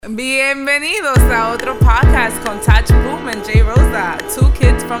Bienvenidos a otro podcast con Touch Boom and J Rosa, two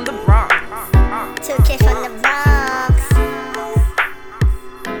kids from the Bronx. Two kids from the Bronx.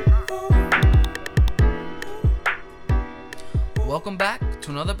 Welcome back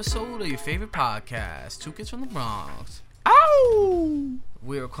to another episode of your favorite podcast, Two Kids from the Bronx. Ow!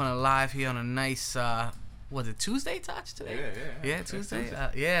 We're kind of live here on a nice, was it Tuesday, Touch, today? Yeah, Tuesday.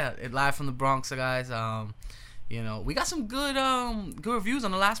 Live from the Bronx, guys. You know, we got some good reviews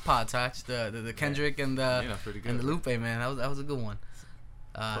on the last pod, Touch. The Kendrick and the Lupe, man. That was a good one.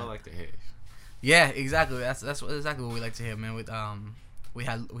 I like to hear. Yeah, exactly. That's exactly what we like to hear, man. We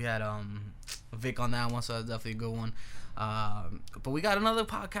had Vic on that one, so that's definitely a good one. But we got another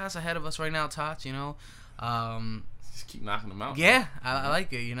podcast ahead of us right now, Touch. You know, Just keep knocking them out. yeah, I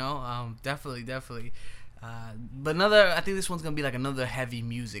like it. You know, definitely. But I think this one's gonna be like another heavy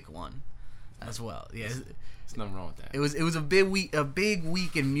music one, as well. Yeah. There's nothing wrong with that. It was a big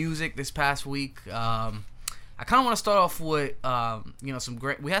week in music this past week. I kind of want to start off with we had some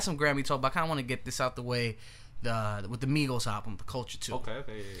Grammy talk, but I kind of want to get this out the way with the Migos album, The Culture 2. Okay,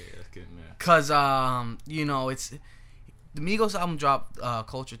 yeah, let's get in there. Cause it's the Migos album dropped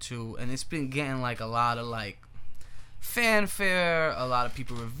Culture 2, and it's been getting like a lot of like fanfare, a lot of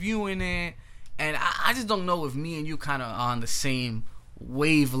people reviewing it, and I just don't know if me and you kind of on the same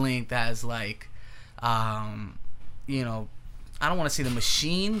wavelength as like. I don't want to say the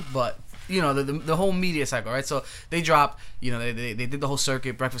machine, but the whole media cycle, right? So they dropped, they did the whole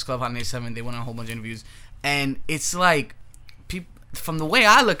circuit, Breakfast Club, Hot 97. They went on a whole bunch of interviews, and it's like, from the way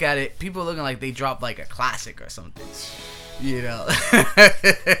I look at it, people are looking like they dropped like a classic or something,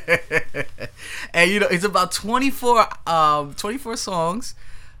 And it's about 24 songs,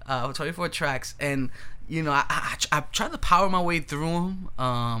 24 tracks, and I tried to power my way through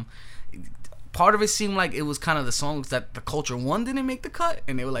them. Part of it seemed like it was kind of the songs that the Culture 1 didn't make the cut,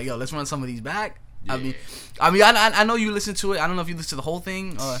 and they were like, "Yo, let's run some of these back." Yeah. I know you listened to it. I don't know if you listened to the whole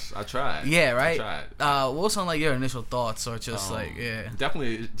thing. Or, I tried. Yeah, right. I tried. What was some like your initial thoughts, or just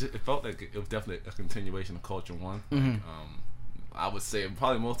Definitely, it felt like it was definitely a continuation of Culture 1. Mm-hmm. I would say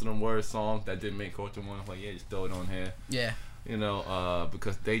probably most of them were songs that didn't make Culture 1. Like, yeah, just throw it on here. Yeah.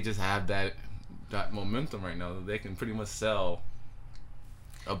 Because they just have that momentum right now. They can pretty much sell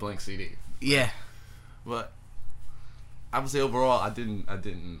a blank CD. Yeah, but I would say overall, I don't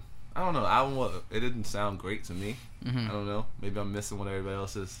know. It didn't sound great to me. Mm-hmm. I don't know. Maybe I'm missing what everybody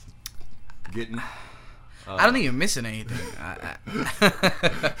else is getting. I don't think you're missing anything. I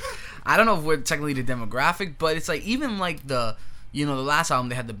don't know if we're technically the demographic, but it's like even like the last album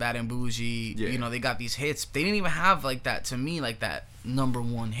they had the Bad and Bougie. Yeah. They got these hits. They didn't even have like that, to me, like that number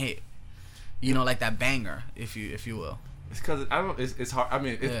one hit. Like that banger, if you will. It's because it's hard. I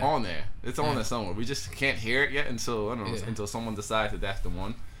mean, it's on there. It's on there somewhere. We just can't hear it yet until until someone decides that that's the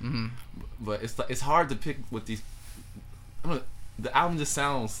one. Mm-hmm. But it's hard to pick with these. The album just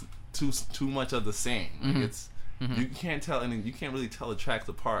sounds too much of the same. Like Mm-hmm. You can't tell you can't really tell the tracks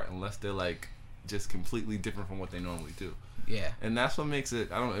apart unless they're like just completely different from what they normally do. Yeah. And that's what makes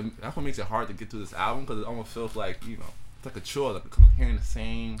it. That's what makes it hard to get through this album, because it almost feels like it's like a chore, like hearing the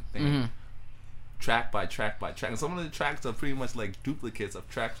same thing. Mm-hmm. Track by track by track, and some of the tracks are pretty much like duplicates of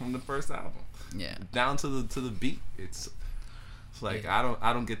tracks from the first album. Yeah, down to the beat. It's like I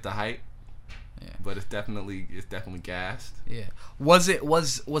don't get the hype. Yeah, but it's definitely gassed. Yeah, was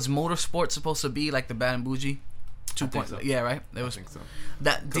Motorsport supposed to be like the Bad and Bougie 2.0? So. Yeah, right. I think so.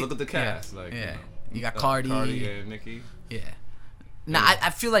 Look at the cast. You got Cardi and Nicki. Yeah. Now I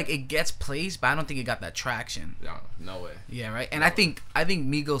feel like it gets plays, but I don't think it got that traction. No way. Yeah, right. And I think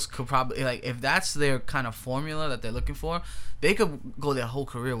Migos could probably, like, if that's their kind of formula that they're looking for, they could go their whole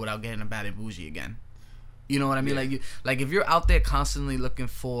career without getting a Bad and Bougie again. You know what I mean? Yeah. Like if you're out there constantly looking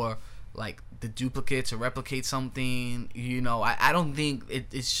for like the duplicate to replicate something, I don't think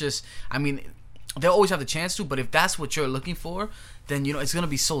it's just. I mean, they'll always have the chance to, but if that's what you're looking for, then it's gonna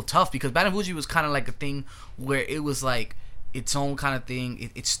be so tough, because Bad and Bougie was kind of like a thing where it was like its own kind of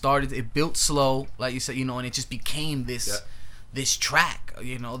thing. It built slow, like you said, and it just became this track,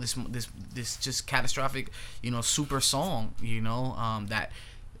 this just catastrophic, super song, that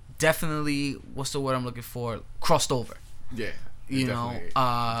definitely, what's the word I'm looking for, crossed over. Yeah.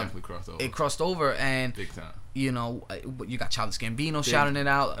 Definitely crossed over. It crossed over, and big time. You got Childish Gambino shouting it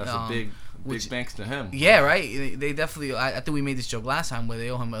out. That's a big thanks to him. Yeah, right. They definitely. I think we made this joke last time where they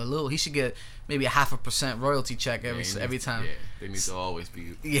owe him a little. He should get maybe a 0.5% royalty check every time. Yeah, they need to always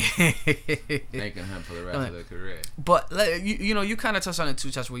be thanking him for the rest of their career. But you kind of touched on it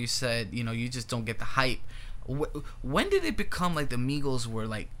too, Touch, where you said you just don't get the hype. When did it become like the Migos were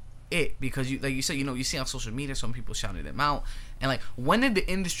like it, because you, like you said, you see on social media some people shouting them out, and like, when did the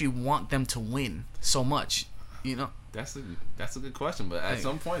industry want them to win so much? That's a good question, but at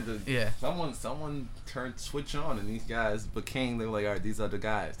some point, someone turned switch on, and these guys became. They were like, all right, these are the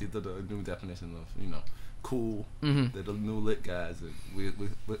guys. These are the new definition of cool. Mm-hmm. They're the new lit guys. We're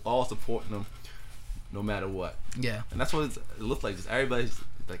all supporting them, no matter what. Yeah, and that's what it looks like. Just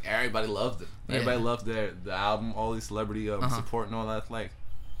everybody loves them. Everybody loves the album. All these celebrity support and all that. Like,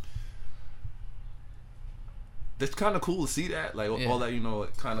 it's kind of cool to see that, like all that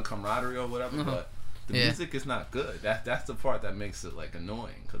kind of camaraderie or whatever, but. The music is not good. That's the part that makes it like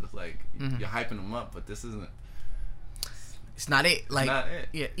annoying, because it's like you're hyping them up, but this isn't. It's not it. Like, not it.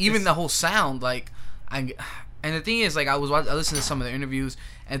 Yeah, even the whole sound, like, and the thing is, like, I listened to some of their interviews,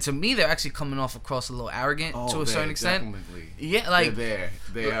 and to me, they're actually coming off across a little arrogant to a certain extent. Definitely. Yeah, like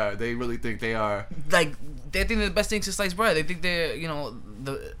they are. They really think they are. Like, they think they're the best thing since sliced bread. They think they're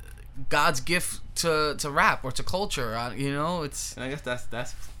the God's gift to rap or to culture. It's. And I guess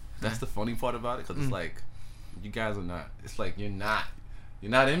that's the funny part about it, because it's like, you guys are not. It's like you're not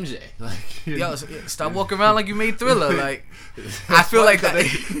MJ. Like, stop walking around like you made Thriller. Like, I feel like that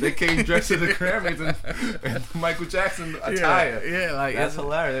they came dressed to the Grammys and Michael Jackson attire. Yeah, like, that's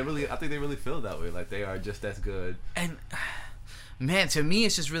hilarious. I think they really feel that way. Like, they are just as good. And man, to me,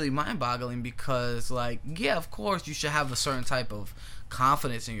 it's just really mind-boggling, because, like, yeah, of course you should have a certain type of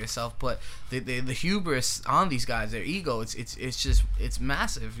confidence in yourself, but the hubris on these guys, their ego, it's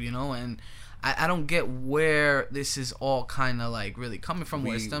massive, and I don't get where this is all kind of like really coming from.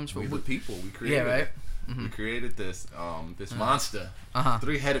 Where it stems from. We created right. We created this monster,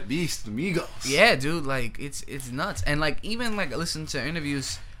 3-headed beast, Migos. Yeah, dude, like, it's nuts. And like, even like, listen to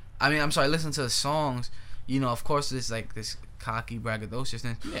interviews, listen to the songs, of course there's like this cocky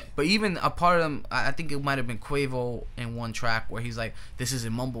braggadociousness, but even a part of them, I think it might have been Quavo in one track where he's like, this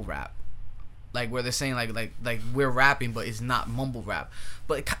isn't mumble rap, like, where they're saying like we're rapping, but it's not mumble rap,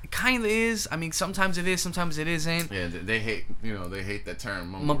 but it kind of is. I mean, sometimes it is, sometimes it isn't. Yeah, they hate that term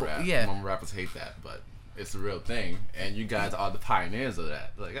mumble rap. Yeah, mumble rappers hate that, but it's a real thing, and you guys are the pioneers of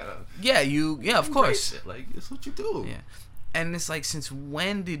that. Like, of course, it. Like, it's what you do. Yeah. And it's like, since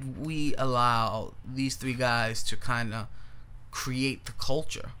when did we allow these three guys to kind of create the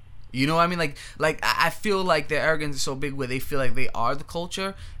culture? You know what I mean? Like I feel like their arrogance is so big where they feel like they are the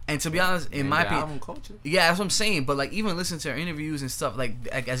culture. And to be honest, in my opinion, culture. Yeah, that's what I'm saying. But like, even listen to their interviews and stuff, like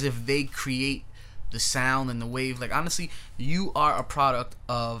as if they create the sound and the wave. Like, honestly, you are a product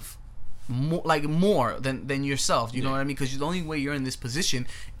of more than yourself. You know what I mean? Because the only way you're in this position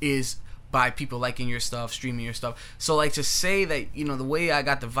is by people liking your stuff, streaming your stuff. So like, to say that, the way I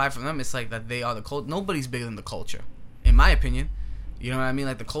got the vibe from them, it's like that they are the culture. Nobody's bigger than the culture, in my opinion. You know what I mean?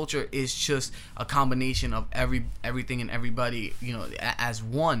 Like, the culture is just a combination of everything and everybody, as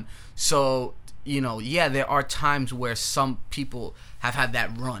one. So, there are times where some people have had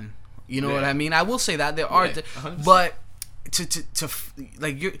that run. You know what I mean? I will say that there are, but to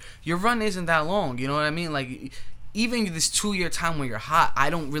like, your run isn't that long. You know what I mean? Like, even this 2-year time where you're hot, I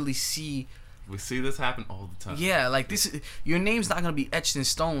don't really see. We see this happen all the time. Yeah, like, this, your name's not gonna be etched in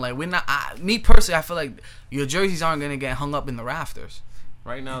stone. Like, we're not. Me personally, I feel like your jerseys aren't gonna get hung up in the rafters.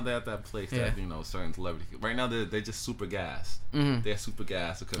 Right now they're at that place that certain celebrities. Right now they're just super gassed. Mm-hmm. They're super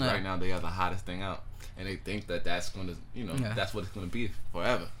gassed because right now they are the hottest thing out, and they think that's gonna, that's what it's gonna be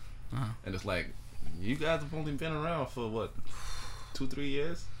forever. And it's like, you guys have only been around for what, 2-3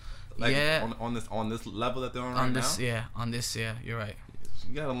 years? Like, on this level that they're on right now. On this, you're right.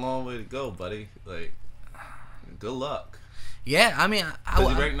 You got a long way to go, buddy. Like, good luck. Yeah, I mean,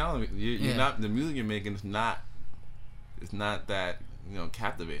 right now you're not, the music you're making is not that,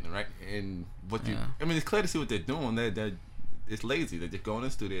 captivating, right? And what I mean, it's clear to see what they're doing. It's lazy. They're just going in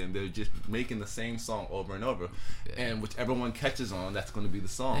the studio and they're just making the same song over and over, and whichever one catches on, that's going to be the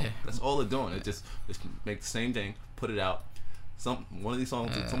song. That's all they're doing. It just make the same thing, put it out. One of these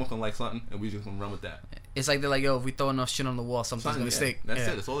songs, someone's gonna like something, and we just gonna run with that. It's like they're like, yo, if we throw enough shit on the wall, something's gonna stick. That's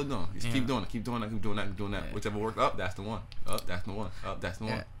it. That's all they're doing. Just keep doing that. Whichever worked up, that's the one. Up, that's the one. Up, that's the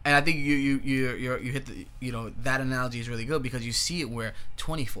one. And I think you hit the, that analogy is really good, because you see it where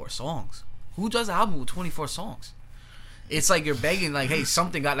 24 songs. Who does an album with 24 songs? It's like you're begging, like, hey,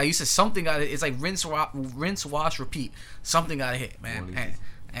 something got, like you said, something got. It's like rinse, wash, repeat. Something got to hit, man.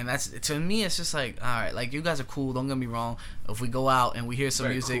 And that's, to me, it's just like, all right, like, you guys are cool, don't get me wrong. If we go out and we hear some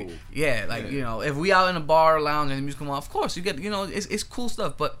music, cool. If we out in a bar or lounge and the music come on, of course you get, it's cool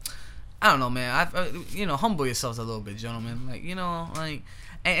stuff. But I don't know, man. Humble yourselves a little bit, gentlemen. Like,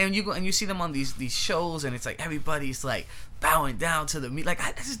 and you go and you see them on these shows, and it's like everybody's like bowing down to the meat. Like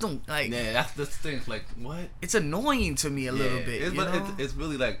I just don't like. Yeah, that's the thing. Like what? It's annoying to me a little bit. It's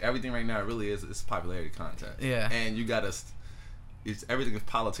really like everything right now. It really is. It's popularity contest. Yeah. And you gotta. It's everything is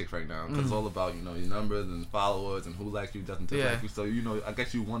politics right now because it's all about your numbers and followers and who likes you, doesn't like you. So I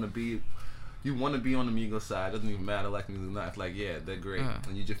guess you want to be. You want to be on the Migos side. It doesn't even matter like music or not. It's like, yeah, they're great.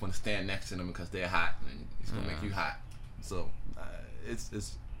 And you just want to stand next to them because they're hot. And it's going to make you hot. So,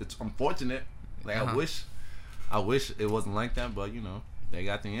 it's unfortunate. Like, I wish it wasn't like that. But, they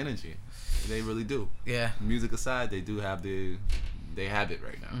got the energy. They really do. Yeah. Music aside, they do have they have it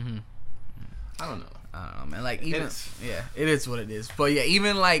right now. Mm-hmm. I don't know, man. Like, even, it is what it is. But, yeah,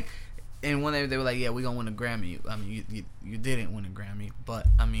 even, like, and when they were like, yeah, we're going to win a Grammy. I mean, you didn't win a Grammy, but,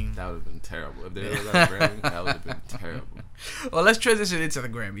 I mean... That would have been terrible. If they would have got a Grammy, that would have been terrible. Well, let's transition into the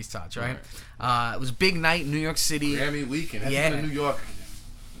Grammys, Touch, right? It was a big night, New York City. Grammy weekend. That's in New York.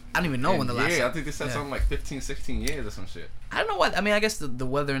 I don't even know when the last... Yeah, I think they said something like 15, 16 years or some shit. I don't know what... I mean, I guess the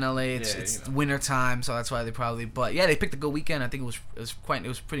weather in LA, it's winter time, so that's why they probably... But, yeah, they picked a good weekend. I think it was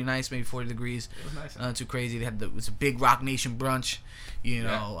pretty nice, maybe 40 degrees. It was nice. Not too crazy. It was a big Rock Nation brunch.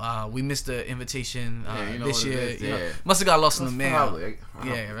 We missed the invitation this year. Must have got lost in the mail. Probably.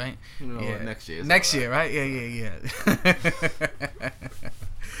 Yeah, right? Next year. Next year, right? Yeah.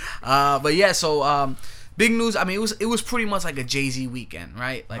 But, yeah, so... big news. I mean, it was pretty much like a Jay-Z weekend,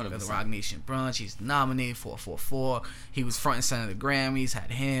 right? Like 100%. The Rock Nation brunch. He's nominated for 444. He was front and center of the Grammys.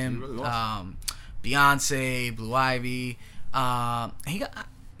 Had him, he really was. Beyonce, Blue Ivy. He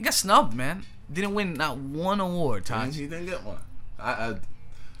got snubbed, man. Didn't win not one award. Todd. He didn't get one. I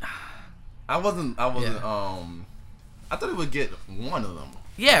wasn't. I thought he would get one of them.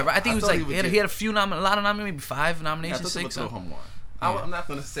 Yeah, right. I think it was like he had a lot of nominations, maybe 5 nominations, 6. I thought they would throw him one. I'm not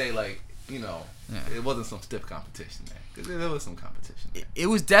gonna say like. It wasn't some stiff competition there. Because there was some competition there. It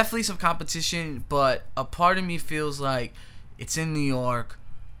was definitely some competition, but a part of me feels like it's in New York.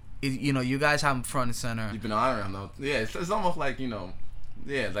 You guys have him front and center. You've been honoring him, though. Yeah, it's almost like,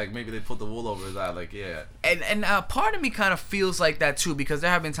 like maybe they put the wool over his eye, like, yeah. And part of me kind of feels like that, too, because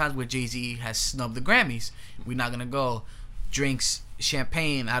there have been times where Jay-Z has snubbed the Grammys. We're not going to go drinks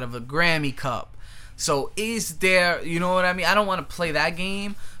champagne out of a Grammy cup. So is there, you know what I mean? I don't want to play that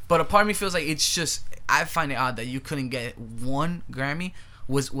game. But a part of me feels like it's just, I find it odd that you couldn't get one Grammy.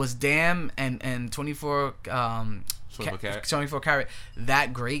 Was Damn and 24 Carat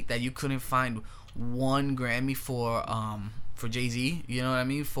that great that you couldn't find one Grammy for Jay-Z? You know what I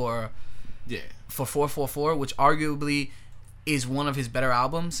mean? For 444, which arguably is one of his better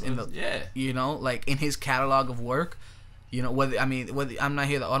albums in like in his catalog of work. Whether I'm not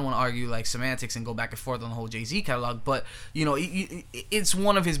here. I don't want to argue like semantics and go back and forth on the whole Jay-Z catalog, but it's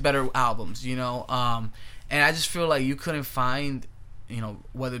one of his better albums. And I just feel like you couldn't find,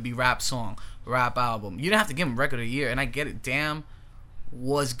 whether it be rap song, rap album. You didn't have to give him record of the year, and I get it. Damn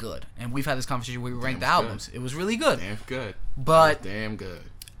was good, and we've had this conversation where we ranked the albums. Good. It was really good. Damn good. But damn good.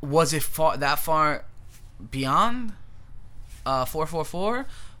 Was it that far beyond 444?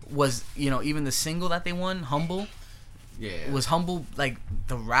 Was even the single that they won, Humble? Yeah. Was Humble like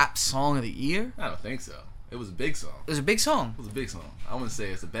the rap song of the year? I don't think so. It was a big song. It was a big song. I wouldn't say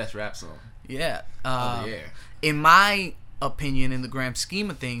it's the best rap song. Yeah. Of the year. In my opinion, in the grand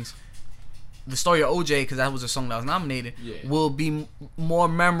scheme of things, The Story of OJ, because that was a song that was nominated, will be more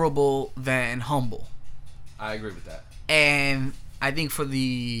memorable than Humble. I agree with that. And I think for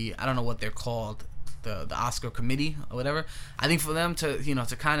I don't know what they're called, the Oscar committee or whatever, I think for them to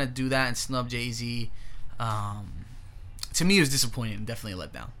to kind of do that and snub Jay-Z, to me, it was disappointing and definitely a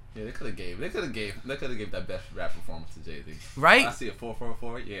letdown. Yeah, they could have gave that best rap performance to Jay-Z. Right? I see a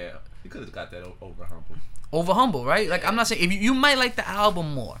 444. Yeah, he could have got that over Humble. Over Humble, right? Like I'm not saying if you might like the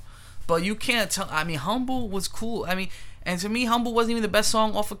album more, but you can't tell. I mean, Humble was cool. I mean, and to me, Humble wasn't even the best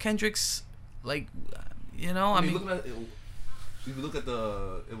song off of Kendrick's. Like, I mean, if you look at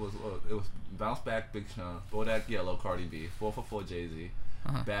it was Bounce Back, Big Sean, Bodak Yellow, Cardi B, 444, Jay-Z,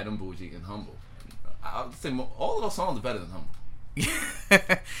 Bad and Bougie, and Humble. I would say all of those songs are better than Humble.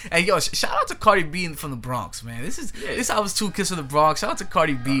 Hey, yo, shout out to Cardi B from the Bronx, man. This album's 2 Kids from the Bronx. Shout out to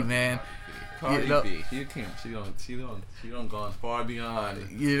Cardi B, man. Cardi B, she don't gone far beyond.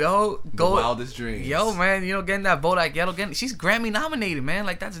 The wildest dreams. Yo, man, getting that Bodak Yellow, she's Grammy nominated, man.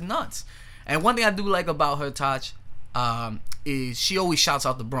 Like that's nuts. And one thing I do like about her, Taj, is she always shouts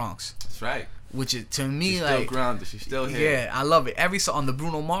out the Bronx. That's right. Which is to me she's like still grounded. She's still here. Yeah, I love it. Every song on the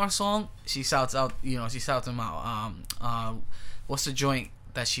Bruno Mars song, she shouts out. She shouts him out. What's the joint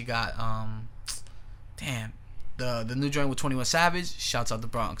that she got? Damn, the new joint with 21 Savage, shouts out the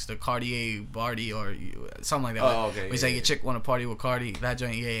Bronx. The Cartier Barty or something like that. Oh, okay. He's like, your chick want to party with Cardi. That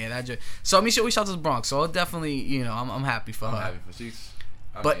joint, yeah, that joint. So I mean, we shout out to the Bronx. So definitely, you know, I'm happy for her. I'm happy for she's.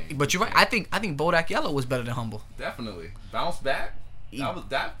 But you're right. I think Bodak Yellow was better than Humble. Definitely Bounce Back.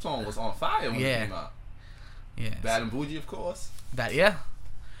 That song was on fire when it came out. Yeah. Bad and Bougie, of course. That yeah.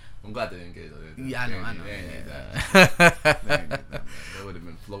 I'm glad they didn't get it. Yeah, I know. They didn't need that. They would have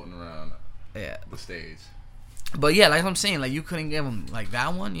been floating around the stage. But yeah, like I'm saying, like you couldn't give them like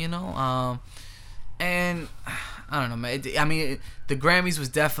that one, you know. And I don't know, man. I mean, the Grammys was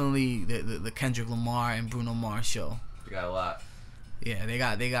definitely the Kendrick Lamar and Bruno Mars show. They got a lot. Yeah, they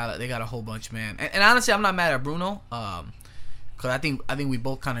got a whole bunch, man. And honestly, I'm not mad at Bruno. Cause I think we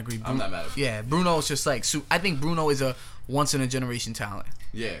both kind of agree. I'm not mad at Bruno. Yeah, Bruno's just like I think Bruno is a once in a generation talent.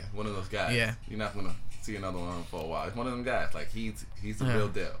 Yeah, one of those guys. Yeah, you're not gonna see another one for a while. It's one of them guys. Like he's the real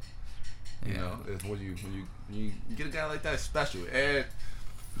deal. You know, it's when you get a guy like that, it's special. And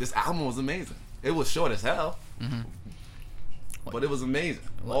this album was amazing. It was short as hell, but it was amazing.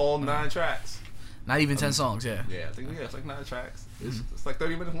 All 9 tracks. Not even 10 songs. Yeah. Yeah, I think it's like 9 tracks. It's like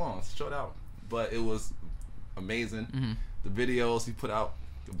 30 minutes long. It's a short album, but it was amazing. The videos he put out,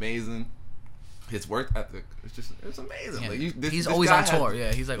 amazing. His work ethic, it's amazing. Yeah. Like he's always on tour.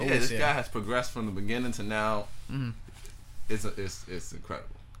 Yeah, he's like always. This guy has progressed from the beginning to now. It's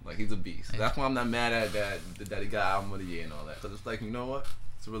incredible. Like he's a beast. That's why I'm not mad at that he got album of the year and all that. Because it's like, you know what?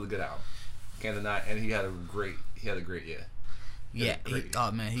 It's a really good album. Can't deny. And he had a great year. Yeah.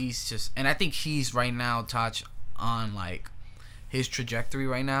 Oh man, he's just, and I think he's right now, Taj, on like his trajectory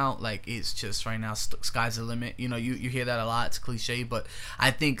right now. Like it's just right now, sky's the limit. You know, you hear that a lot. It's cliche, but I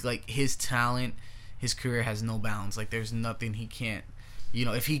think like his talent, his career has no bounds. Like there's nothing he can't. You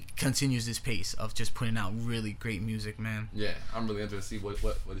know, if he continues this pace of just putting out really great music, man. Yeah, I'm really interested to see what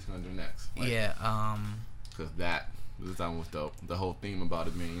he's gonna do next. Like, because this album was dope. The whole theme about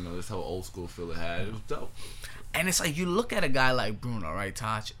it, man. You know, this whole old school feel it had. It was dope. And it's like you look at a guy like Bruno, right,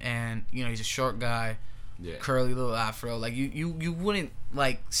 Taj? And you know he's a short guy, curly little afro. Like you wouldn't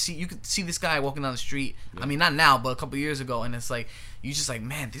like see. You could see this guy walking down the street. I mean, not now, but a couple years ago, and it's like you just like,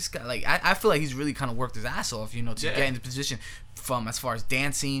 man, this guy. Like I feel like he's really kind of worked his ass off, you know, to get into position. From as far as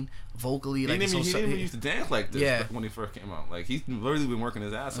dancing, vocally, like he didn't even used to dance like this when he first came out. Like he's literally been working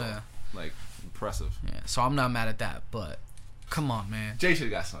his ass off. Like impressive. Yeah, so I'm not mad at that, but come on, man. Jay should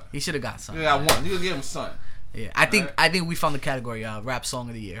have got Son. He should have got Son. He got one. You could give him Son. Yeah, I think we found the category rap song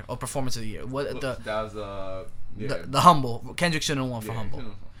of the year or performance of the year. That was the Humble. Kendrick shouldn't have won for Humble.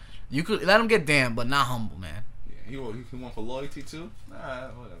 You could let him get Damn, but not Humble, man. Yeah, he won for Loyalty too. Nah,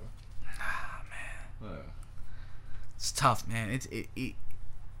 whatever. Nah, man. Whatever. It's tough, man. It's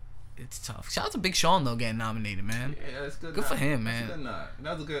tough. Shout out to Big Sean though, getting nominated, man. Yeah, that's good. Good for him, man. That's a good nod.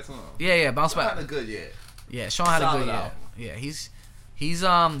 That was a good song. Yeah, Bounce Back. Sean had a good year. Yeah, Sean had a good year. Album. Yeah, he's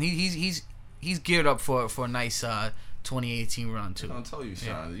geared up for a nice 2018 run too. I told you,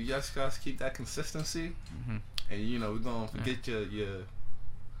 Sean. You just gotta keep that consistency, and you know we're gonna forget your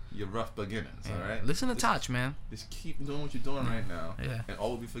rough beginnings. All right. Listen to Taj, man. Just keep doing what you're doing right now, and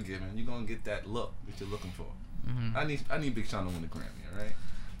always be forgiven. You're gonna get that look that you're looking for. I need Big Sean to win the Grammy. All right.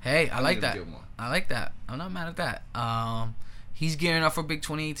 Hey, I like that. I like that. I'm not mad at that. He's gearing up for big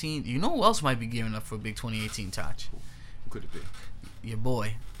 2018. You know who else might be gearing up for big 2018, Taj? Who could it be? Your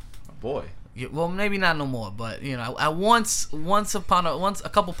boy. My boy. Yeah, well, maybe not no more, but you know, I once a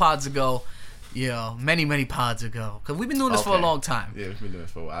couple pods ago, you know, many pods ago, because we've been doing this for a long time. Yeah, we've been doing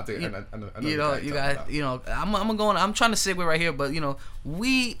this for a while. I think I know you know, you guys, you know, I'm trying to segue right here, but you know,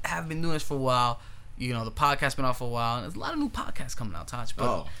 we have been doing this for a while. You know, the podcast's been out for a while, and there's a lot of new podcasts coming out, Taj.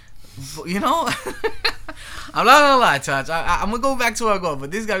 But you know, I'm not gonna lie, Taj. I'm gonna go back to where I go, but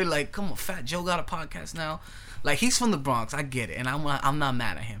this guy be like, come on, Fat Joe got a podcast now. Like, he's from the Bronx, I get it, and I'm not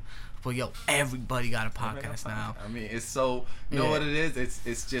mad at him. But yo, everybody got a podcast now. I mean, it's so, you know what it is?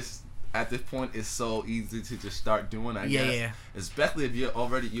 It's just at this point, it's so easy to just start doing. I guess. Yeah. Especially if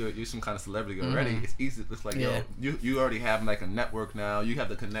you're some kind of celebrity already. It's easy. It's like yo, you already have like a network now. You have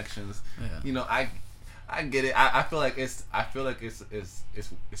the connections. Yeah. You know, I get it. I feel like it's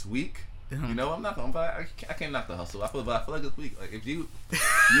weak. You know, I'm not gonna. I can't knock the hustle. I feel like it's weak. Like if you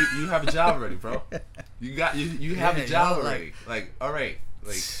have a job already, bro. You have a job already. Like all right.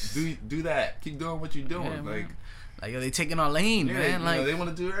 Like do that. Keep doing what you're doing. Yeah, like yo, they taking our lane, man. Like they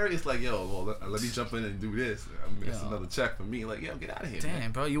want to do it. It's like yo, well, let me jump in and do this. I mean, it's another check for me. Like yo, get out of here. Damn,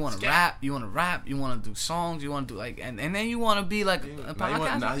 man. Bro, you want to rap? You want to rap? You want to do songs? You want to do like, and then you want to be like a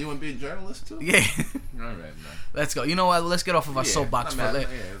podcast? Now you want to be a journalist too? Yeah. All right, man. Let's go. You know what? Let's get off of our soapbox for a little.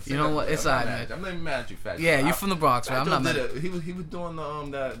 You know what? It's alright, man. I'm not even mad at you, Fat. Yeah, you're from the Bronx, man. I'm not mad. He was doing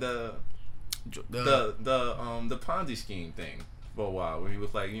the the Ponzi scheme thing for a while, where he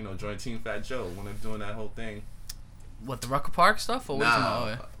was like, join Team Fat Joe when they're doing that whole thing. What, the Rucker Park stuff? Or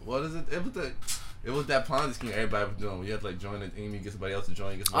what is it? It was that Ponzi scheme everybody was doing. Where you had to like join it, and you get somebody else to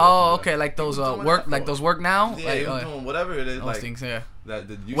join. Okay, like those work now. Yeah, he was doing whatever it is. Those like things, yeah.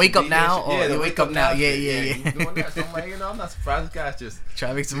 Wake Up Now. Yeah, Wake Up Now. Yeah. He was doing that. So I'm like, I'm not surprised. This guy's just trying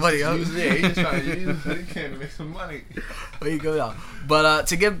to make some money. He's just trying to use what he can to make some money. There you go, now. But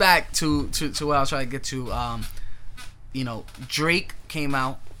to get back to what I was trying to get to, Drake came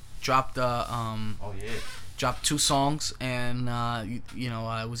out, dropped dropped 2 songs, and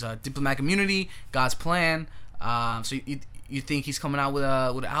it was Diplomatic Immunity, God's Plan. So you think he's coming out with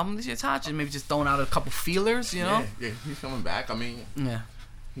an album this year, Taj? And maybe just throwing out a couple feelers, Yeah, he's coming back. I mean,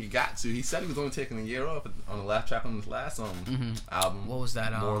 he got to. He said he was only taking a year off on the last track on his last album. What was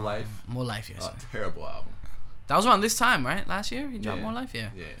that? More Life. More Life, yes. Terrible album. That was around this time, right? Last year he dropped More Life. Yeah,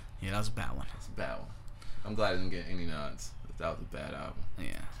 that was a bad one. It's a bad one. I'm glad I didn't get any nods. That was a bad album.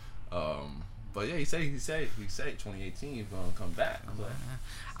 Yeah. But yeah, he said 2018 he's gonna come back.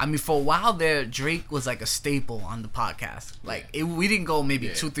 I mean, for a while there, Drake was like a staple on the podcast. Like we didn't go maybe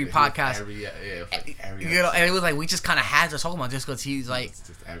 2-3 podcasts. And it was like we just kind of had to talk about it just because he's like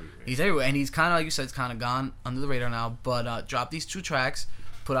he's everywhere, and he's kind of like you said, it's kind of gone under the radar now. But dropped these 2 tracks,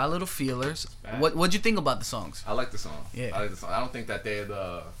 put out little feelers. What'd you think about the songs? I like the song. Yeah, I like the song. I don't think that they're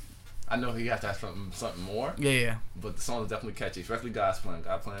the. I know he has to have something more. Yeah. But the song is definitely catchy, especially God's Plan.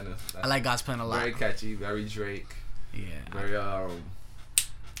 God's Plan is. I like God's Plan a lot. Very catchy, very Drake. Yeah. Very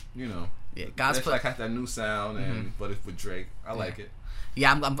Yeah, God's Plan. Like has that new sound, but it's with Drake. I like it.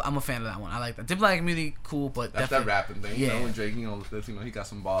 Yeah, I'm a fan of that one. I like that. Diplomatic Immunity, cool, but that's that rapping thing. Yeah. When Drake, he got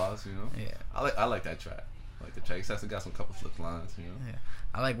some bars. Yeah. I like that track. I like the track. He's actually got some couple flip lines. Yeah.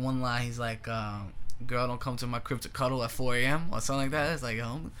 I like one line. He's like, "Girl, don't come to my crib to cuddle at 4 a.m." or something like that. It's like,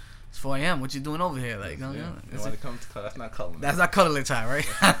 it's 4 a.m. What you doing over here? Like, when it comes to cuddle, that's not cuddling. That's not cuddling time, right?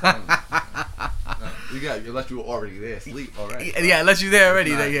 Unless you were already there, sleep already. Yeah, unless you're there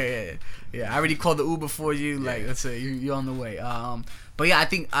already. Yeah. I already called the Uber for you. Like, let's say you're on the way. But yeah, I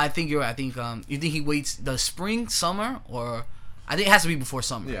think you're right. I think you think he waits the spring, summer, or I think it has to be before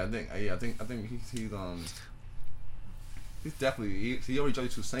summer. Yeah, I think he's definitely he already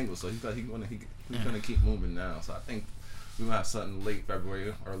dropped 2 singles, so he's gonna keep moving now. So I think we're gonna have something late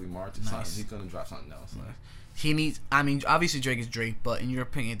February, early March. Or something. He's gonna drop something else. Nice. He needs. I mean, obviously Drake is Drake, but in your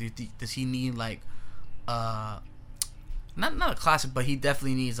opinion, does he need like, not a classic, but he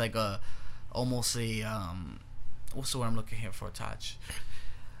definitely needs like almost a what's the word I'm looking here for, Taj?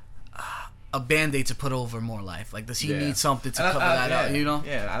 A Band-Aid to put over More Life. Like, does he need something to cover that up?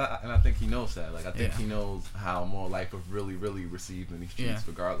 Yeah, and I think he knows that. Like, I think he knows how More Life was really, really received in these streets,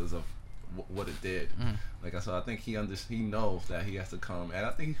 regardless of what it did. Like, so I think he knows that he has to come, and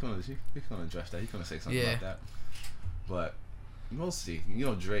I think he's gonna address that. He's gonna say something about that. But we'll see.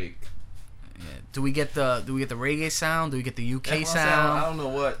 Drake. Yeah. Do we get the reggae sound? Do we get the UK sound? I don't know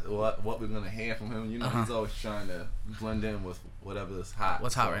what we're gonna hear from him. He's always trying to blend in with whatever is hot.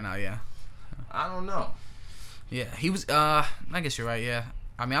 What's hot right now? Yeah. I don't know. Yeah, he was. I guess you're right. Yeah.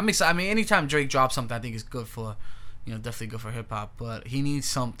 I mean, I'm excited. I mean, anytime Drake drops something, I think it's good for, definitely good for hip hop. But he needs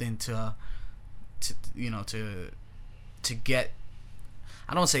something to get.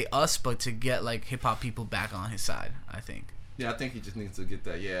 I don't say us, but to get like hip hop people back on his side. I think. Yeah, I think he just needs to get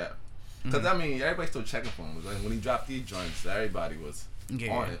that. Yeah. Because, I mean, everybody's still checking for him. Like, when he dropped these joints, everybody was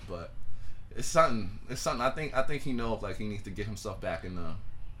on it. But it's something. I think he knows, like, he needs to get himself back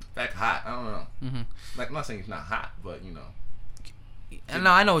hot. I don't know. Like, I'm not saying he's not hot, but, No,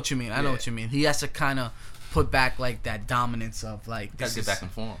 I know what you mean. I know what you mean. He has to kind of put back, like, that dominance of, like... Got to get back in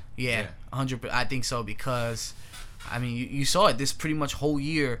form. Yeah, 100%. I think so because... I mean, you saw it. This pretty much whole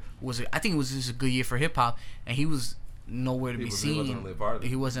year I think it was just a good year for hip-hop, and he was... nowhere to be seen.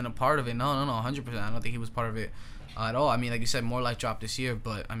 He wasn't a part of it. No, 100%. I don't think he was part of it at all. I mean, like you said, More Life dropped this year,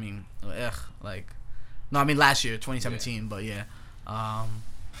 but I mean, last year, 2017. Yeah. But yeah,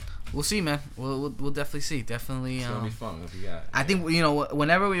 we'll see, man. We'll definitely see. Definitely. It's gonna be fun. I think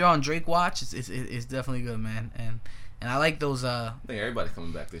whenever we're on Drake watch, it's definitely good, man. And I like those. I think everybody's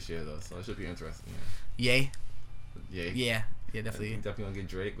coming back this year though, so it should be interesting. Yay. Yeah. Yeah, definitely. Definitely gonna get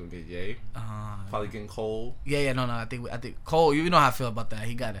Drake. Gonna get Ye. Probably getting Cole. Yeah. No. I think Cole. You know how I feel about that.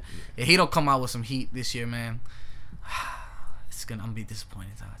 He got it. Yeah, he don't come out with some heat this year, man. I'm gonna be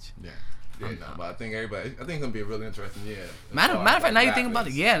disappointed, Taj. Yeah. But I think it's gonna be a really interesting year. Matter of fact, now you think about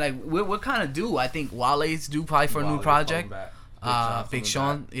it, like we're kind of due. I think Wale's due probably for a new project. Big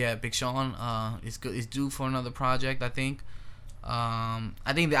Sean, is good. Is due for another project. I think. I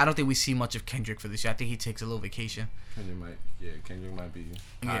don't think we see much of Kendrick for this year. I think he takes a little vacation. Kendrick might be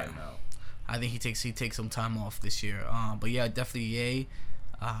hiding out. I think he takes some time off this year. But yeah, definitely Ye.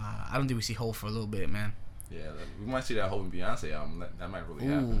 I don't think we see Hov for a little bit, man. Yeah, we might see that Hov and Beyonce album. That might really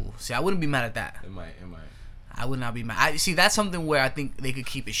happen. See, I wouldn't be mad at that. It might. I would not be mad. I see. That's something where I think they could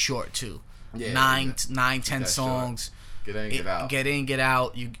keep it short too. Yeah, 10 songs. Short. Get in, get out. Get in, get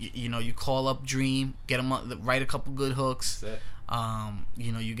out. You call up Dream, get him write a couple good hooks. That's it.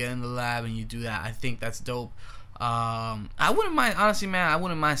 You get in the lab and you do that. I think that's dope. I wouldn't mind, honestly, man. I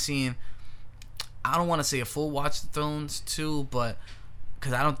wouldn't mind seeing. I don't want to say a full Watch the Thrones too, but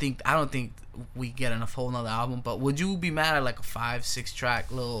because I don't think we get enough whole nother album. But would you be mad at like a 5-6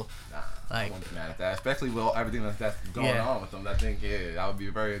 track little? Nah, I wouldn't be mad at that, especially with everything that's going on with them. I think that would be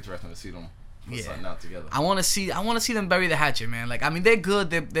very interesting to see them put something out together. I want to see them bury the hatchet, man. Like, I mean, they're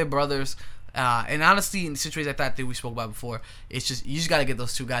good. They're brothers. And honestly, in situations like that we spoke about before, it's just you just gotta get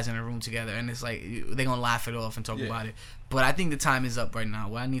those two guys in a room together, and it's like they're gonna laugh it off and talk about it. But I think the time is up right now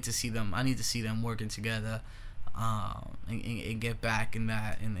where I need to see them working together, and get back in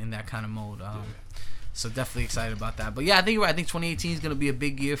that kind of mode. So definitely excited about that. But yeah, I think you're right. I think 2018 is gonna be a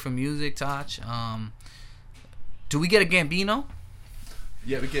big year for music, Taj. Do we get a Gambino?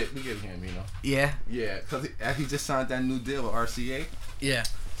 Yeah, we get a Gambino. Yeah. Yeah, because he just signed that new deal with RCA. Yeah.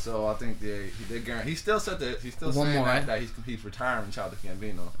 So I think they guarantee. He still said that he's still one saying more, that he's retiring Childish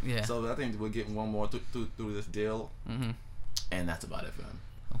Gambino. Yeah. So I think we'll get one more through this deal, and that's about it for him.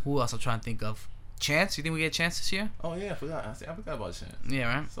 Who else I'm trying to think of? Chance? You think we get Chance this year? Oh yeah, I forgot about Chance.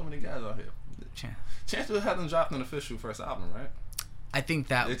 Yeah, right. So many guys out here. Chance hadn't dropped an official first album, right? I think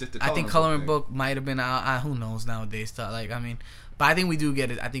Coloring Book might have been out. Who knows nowadays? But I think we do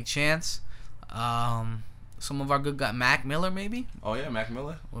get it. I think Chance. Some of our good guys, Mac Miller maybe. Oh yeah, Mac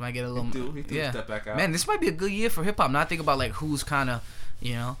Miller. We might get a little. He do step back out. Man, this might be a good year for hip hop. Now I think about like who's kind of,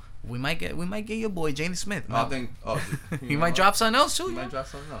 we might get your boy Jaden Smith. I think. He might drop something else too. He might drop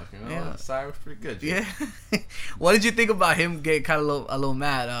something else. Yeah. Cyrus pretty good. Yeah. What did you think about him getting kind of a little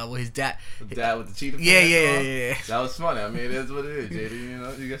mad with his dad? The dad with the cheetah. Yeah. That was funny. I mean, it is what it is,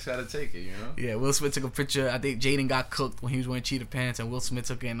 Jaden. You just gotta take it. Yeah. Will Smith took a picture. I think Jaden got cooked when he was wearing cheetah pants, and Will Smith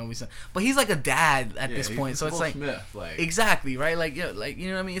took it and nobody said. But he's like a dad at this point, so it's like Smith, exactly right. Like you know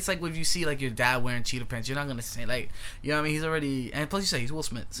what I mean. It's like if you see like your dad wearing cheetah pants, you're not gonna say like what I mean. He's already, and plus you say he's Will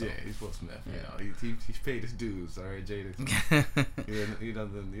Smith. So. Yeah, he's Will Smith. He's paid his dues. All right, Jaden. he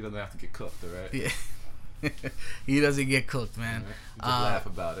doesn't have to get cooked. All right. Yeah. He doesn't get cooked, man. Just laugh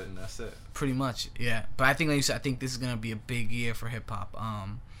about it and that's it. Pretty much, yeah. But I think, like you said, I think this is gonna be a big year for hip hop.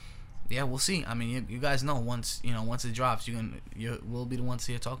 Yeah, we'll see. I mean, you guys know once it drops, we'll be the ones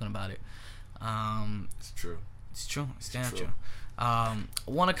here talking about it. It's true. It's true. It's damn true. I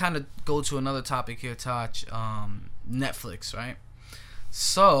want to kind of go to another topic here, Taj. Netflix, right?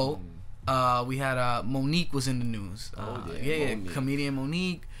 So, we had Monique was in the news. Monique. Comedian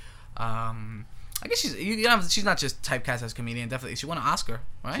Monique. I guess she's not just typecast as a comedian. Definitely, she won an Oscar,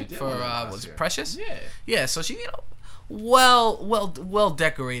 right? For was it Precious? Yeah. Yeah. So she, well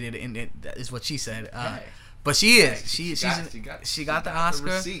decorated in it is what she said. But she is. She got the Oscar.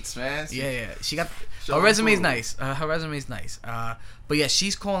 The receipts, man. Yeah. She got her resume's nice. Her resume's nice. But yeah,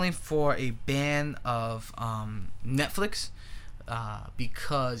 she's calling for a ban of Netflix.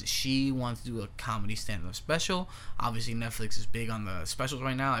 Because she wants to do a comedy stand-up special. Obviously, Netflix is big on the specials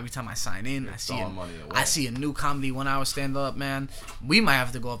right now. Every time I sign in, I see a new comedy 1 hour stand-up. Man, we might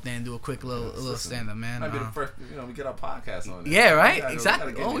have to go up there and do a quick little stand-up, man. Might be the first, we get our podcast on there. Yeah, right.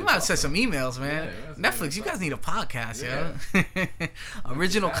 Exactly. We might have sent some emails, man. Yeah, Netflix, you guys need a podcast, yo.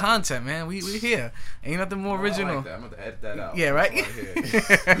 Original content, man. We here. Ain't nothing more original. I like that. I'm gonna edit that out. Yeah, right.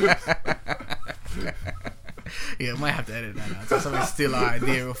 Yeah, might have to edit that out. So somebody steal our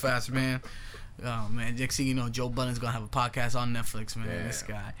idea real fast, man. Oh man, next thing you know, Joe Budden's gonna have a podcast on Netflix, man. Damn. This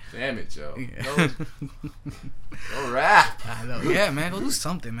guy. Damn it, Joe. Yeah. Go rap. I know. Yeah, man, go do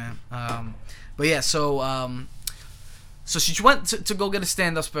something, man. But yeah, so she went to go get a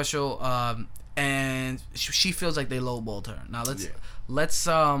stand-up special, and she feels like they lowballed her. Now let's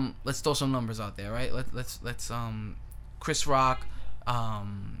throw some numbers out there, right? Let's Chris Rock,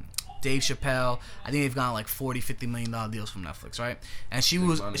 Dave Chappelle, I think they've gotten like $40-50 million deals from Netflix, right? And she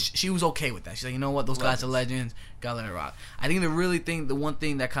was okay with that. She's like, you know what, those guys are legends, gotta let it rock. I think the one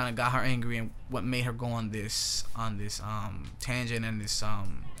thing that kind of got her angry and what made her go on this tangent and this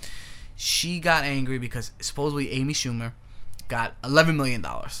she got angry because supposedly Amy Schumer got $11 million.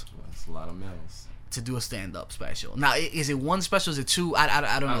 That's a lot of mils to do a stand-up special. Now, is it one special? Is it two?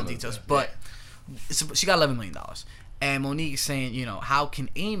 I don't know the details, but she got $11 million. And Monique is saying, how can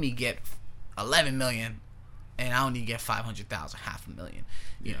Amy get $11 million and I only get $500,000,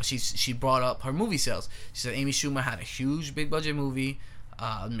 $500,000? She brought up her movie sales. She said Amy Schumer had a huge big budget movie.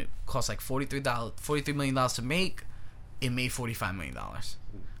 Cost like $43 million to make. It made $45 million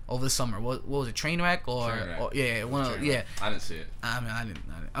over the summer. What was it? Trainwreck or yeah, I didn't see it. I didn't.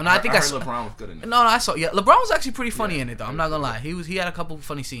 Oh, no, I think I heard LeBron was good in it. No, I saw. Yeah, LeBron was actually pretty funny in it though. I'm not gonna lie. He had a couple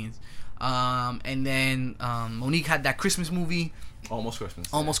funny scenes. And then Monique had that Christmas movie. Almost Christmas.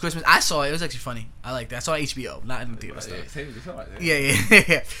 Almost Christmas. I saw it. It was actually funny. I liked that. I saw it on HBO, not in the theater.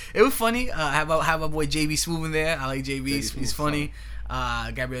 Yeah. It was funny. Have my boy JB Smooth in there. I like JB. He's funny.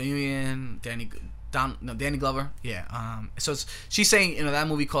 Gabrielle Union, Danny Glover. Yeah. So she's saying, that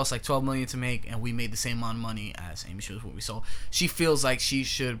movie cost like $12 million to make, and we made the same amount of money as Amy Schumer's movie. So she feels like she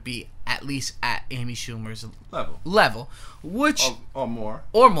should be at least at Amy Schumer's level, which or more.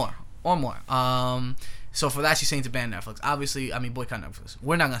 So for that, she's saying to ban Netflix. Obviously, boycott Netflix.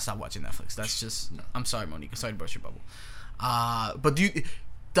 We're not gonna stop watching Netflix. That's just. No. I'm sorry, Monique. I'm sorry to burst your bubble. But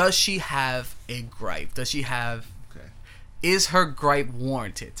does she have a gripe? Does she have? Okay. Is her gripe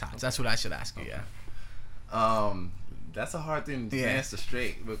warranted, Tots? That's what I should ask you. Okay. Yeah. That's a hard thing to answer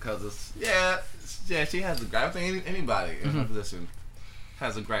straight because it's she has a gripe. I think anybody in her position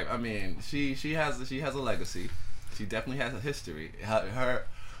has a gripe. I mean, she has a legacy. She definitely has a history. Her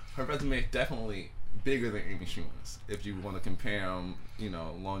resume is definitely bigger than Amy Schumer's. If you want to compare them,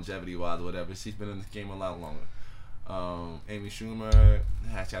 longevity wise or whatever, she's been in this game a lot longer. Amy Schumer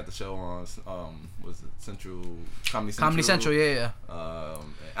had the show on was it Comedy Central? Comedy Central, yeah.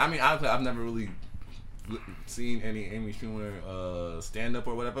 I've never really seen any Amy Schumer stand up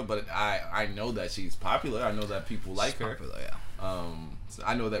or whatever, but I know that she's popular. I know that people like her. Popular, yeah. So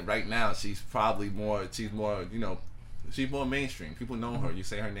I know that right now she's more mainstream. People know her. You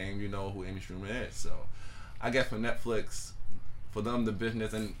say her name, you know who Amy Schumer is. So I guess for Netflix, for them the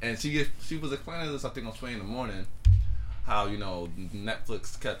business, and she was explaining this I think on 20 in the morning, how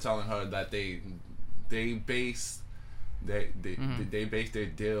Netflix kept telling her that they base their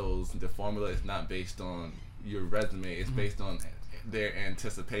deals. The formula is not based on your resume. It's based on their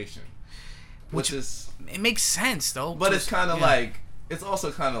anticipation, which is it makes sense though. But it's kind of like it's also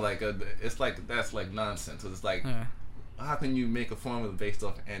kind of like that's like nonsense. It's like. Yeah. How can you make a formula based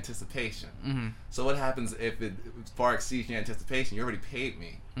off anticipation? Mm-hmm. So what happens if it far exceeds your anticipation? You already paid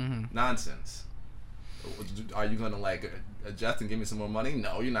me. Mm-hmm. Nonsense. Are you gonna adjust and give me some more money?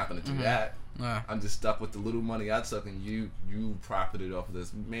 No, you're not gonna do that. Yeah. I'm just stuck with the little money I took, and you profited off of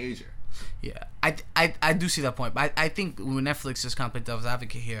this major. Yeah, I do see that point, but I think when Netflix is kind of playing devil's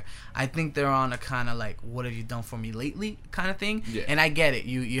advocate here, I think they're on a kind of like, what have you done for me lately kind of thing. Yeah. And I get it.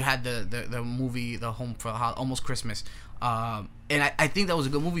 You had the movie, The Home for Almost Christmas, and I think that was a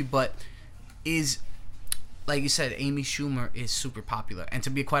good movie, but is, like you said, Amy Schumer is super popular, and to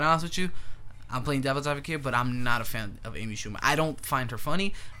be quite honest with you, I'm playing devil's advocate, but I'm not a fan of Amy Schumer. I don't find her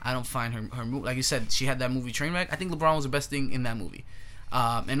funny. I don't find her movie. Like you said, she had that movie Trainwreck. I think LeBron was the best thing in that movie.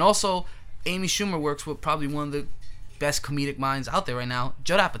 And also, Amy Schumer works with probably one of the best comedic minds out there right now,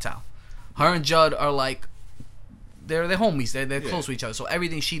 Judd Apatow. Her and Judd are like, they're homies. They're close to each other. So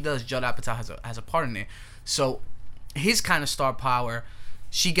everything she does, Judd Apatow has a part in it. So his kind of star power,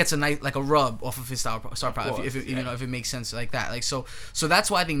 she gets a nice a rub off of his star power. If it makes sense like that. Like so that's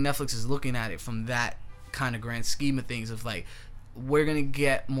why I think Netflix is looking at it from that kind of grand scheme of things of like, we're gonna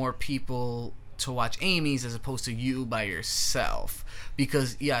get more people to watch Amy's as opposed to you by yourself,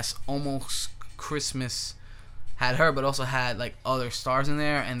 because yes, Almost Christmas had her, but also had like other stars in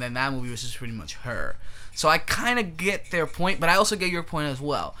there, and then that movie was just pretty much her. So I kind of get their point, but I also get your point as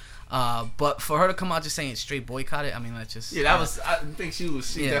well. But for her to come out just saying straight boycott it, that's just that was. I think she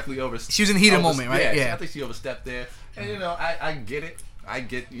definitely overstepped. She was in the heat of the moment, right? Yeah, I think she overstepped there, and I get it. I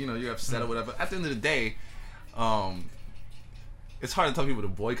get you're upset or whatever. At the end of the day, it's hard to tell people to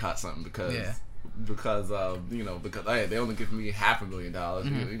boycott something because they only give me $500,000.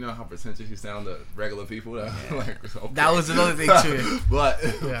 Mm-hmm. You know how pretentious you sound to regular people. Okay. That was another thing too. but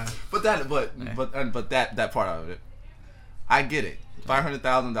that part of it, I get it.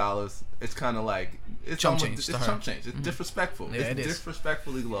 $500,000. It's kind of like it's chump change. It's chump change. It's disrespectful. Yeah, it's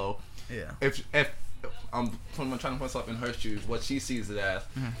disrespectfully low. Yeah. If I'm trying to put myself in her shoes, what she sees it as,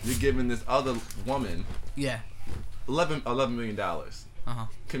 you're giving this other woman, $11 million.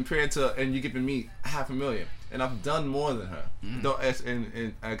 Compared to, and you're giving me $500,000, and I've done more than her.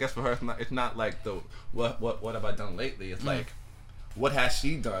 And I guess for her, it's not like the what have I done lately? It's like, what has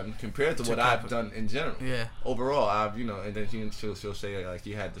she done compared to what I've done in general? Yeah. Overall, I've and then she'll say like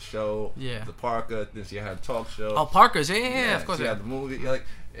you had the show, the Parker, then she had a talk show. Oh, Parker's, yeah, of course. She had the movie,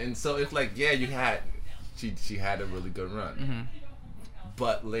 and so it's like she had a really good run,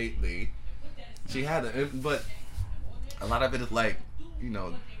 but lately she had but a lot of it is like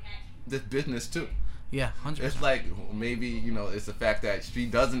this business too. Yeah, 100%. It's like maybe, you know, it's the fact that she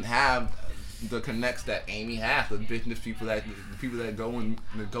doesn't have the connects that Amy has, the business people that go and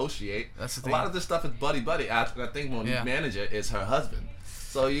negotiate. That's the a thing. lot of this stuff is buddy. I think Monique's manager is her husband,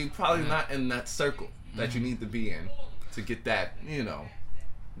 so you're probably not in that circle that you need to be in to get that, you know,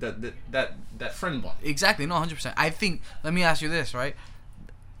 that friend bond. Exactly. No, 100%. I think. Let me ask you this, right?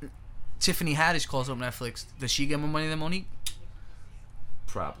 Tiffany Haddish calls up Netflix. Does she get more money than Monique?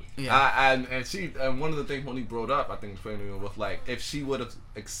 Probably. Yeah. And one of the things Monique brought up, I think, was like, if she would have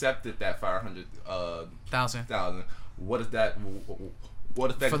accepted that 500,000, what is that?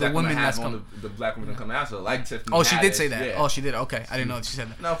 What effect For is the that going to women have that's on the black women that come after her? Like Tiffany. Oh, she did Haddish, say that. Yeah. Oh, she did. Okay, I didn't know that she said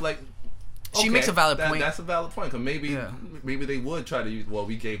that. No, like. She makes a valid point. That's a valid point, because maybe they would try to use. Well,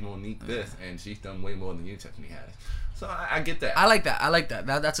 we gave Monique this, and she's done way more than you, Tiffany Haddish. So I get that. I like that.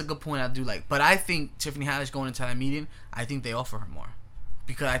 That's a good point. I do like. But I think Tiffany Haddish going into that meeting, I think they offer her more,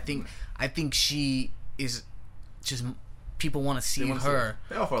 because I think she is just, people want to see her.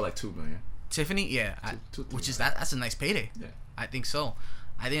 They offer her like $2 million. Tiffany, yeah, which is that's a nice payday. Yeah, I think so.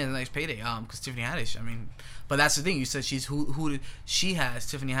 I think it's a nice payday. Because Tiffany Haddish, I mean, but that's the thing. You said she's who she has.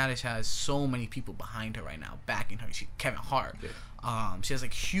 Tiffany Haddish has so many people behind her right now, backing her. Kevin Hart. Yeah. She has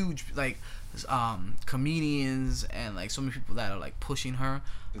like huge comedians and like so many people that are like pushing her.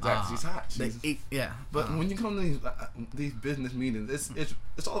 Exactly. She's hot. Yeah. But when you come to these business meetings,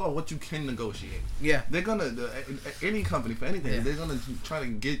 it's all about what you can negotiate. Yeah. They're gonna any company for anything. They're gonna try to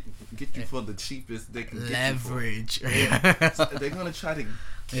get you for the cheapest they can. Leverage. Get you for. So they're gonna try to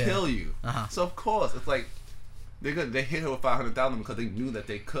kill you. So of course it's like they hit her with 500,000 because they knew that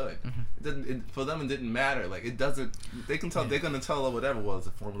they could. For them it didn't matter. Like it doesn't. They can tell. They're gonna tell her whatever was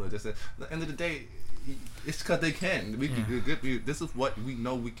the formula. Just at the end of the day, it's because they can. This is what we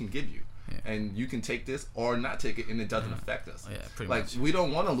know we can give you, and you can take this or not take it, and it doesn't affect us. Yeah, pretty like much. We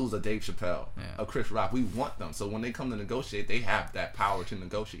don't want to lose a Dave Chappelle, a Chris Rock. We want them. So when they come to negotiate, they have that power to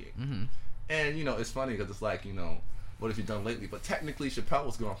negotiate. And you know, it's funny because it's like, you know, what have you done lately? But technically, Chappelle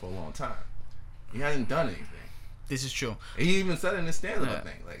was gone for a long time. He hadn't done anything. This is true. And he even said it in his stand-up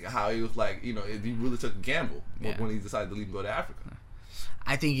thing, like how he was like, you know, he really took a gamble when he decided to leave and go to Africa.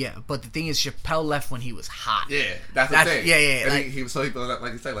 I think but the thing is, Chappelle left when he was hot. Yeah, that's the thing. Yeah. And Like, he was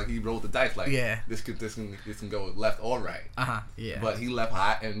like you said, like he rolled the dice, like this can go left or right. Yeah. But he left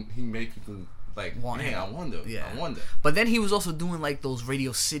hot, and he made people like, man, I wonder. But then he was also doing like those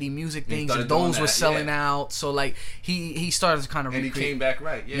Radio City music things, and those were selling out. So like he started to kind of. And he came back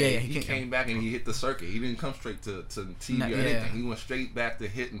right. Yeah, he came back and he hit the circuit. He didn't come straight to TV or anything. He went straight back to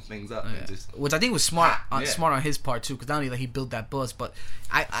hitting things up. And just, which I think was smart on his part too, because not only like he built that buzz, but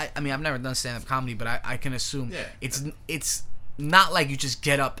I mean I've never done stand up comedy, but I can assume it's not like you just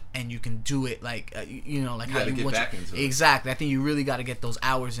get up and you can do it like you know, like you how you get back into it. Exactly. I think you really got to get those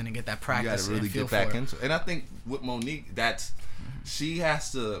hours in and get that practice. You got to really get back into it. And I think with Monique, that's she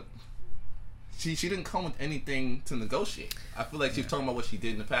has to. She didn't come with anything to negotiate. I feel like she's talking about what she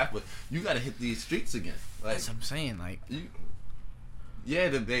did in the past, but you got to hit these streets again. Like, that's what I'm saying. Like,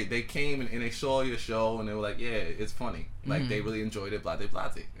 they came and they saw your show and they were like, yeah, it's funny. Like they really enjoyed it, blah blah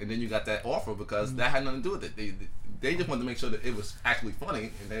blah. And then you got that offer because that had nothing to do with it. They just wanted to make sure that it was actually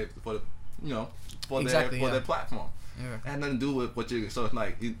funny, and they for their platform. Yeah. It had nothing to do with what you. So it's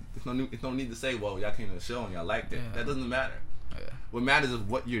like it's no need to say, well, y'all came to the show and y'all liked it. Yeah. That doesn't matter. Yeah. What matters is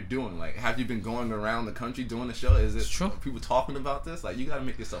what you're doing. Like, have you been going around the country doing the show? Is it true? People talking about this? Like, you got to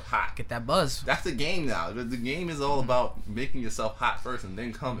make yourself hot. Get that buzz. That's the game now. The game is all about making yourself hot first and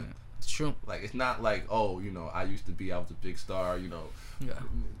then coming. It's true. Like, it's not like, oh, you know, I was a big star. You know. Yeah.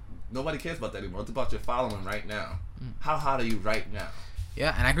 Nobody cares about that anymore. It's about your following right now. How hot are you right now?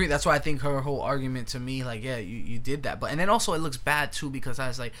 Yeah, and I agree. That's why I think her whole argument to me, like, yeah, you did that. And then also it looks bad, too, because I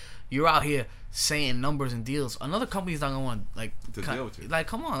was like, you're out here saying numbers and deals. Another company's not going to want, like, to deal with you. Like,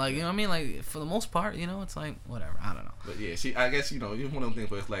 come on. Like, you know what I mean? Like, for the most part, you know, it's like, whatever. I don't know. But, yeah, I guess, you know, it's one of them things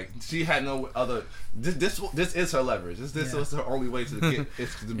where it's like, she had no other, this is her leverage. This was her only way to get,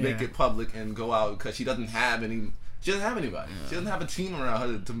 is to make it public and go out, because she doesn't have anybody. Yeah. She doesn't have a team around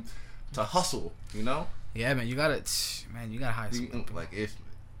her to hustle, you know? Yeah, man, you gotta hire someone. Like, if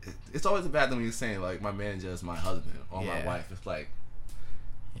it's always a bad thing when you're saying, like, my manager is my husband or my wife. It's like,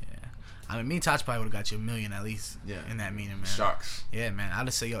 I mean, me and Taj probably would have got you $1 million at least in that meeting, man. Sharks. Yeah, man. I'd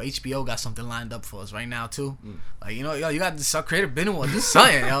just say, HBO got something lined up for us right now, too. Like, you know, you got to start creative business with this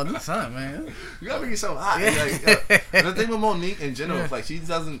something, man. You got to make yourself hot. Yeah. Like, the thing with Monique in general is, like, she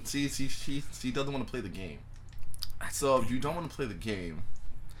doesn't want to play the game. So if you don't want to play the game,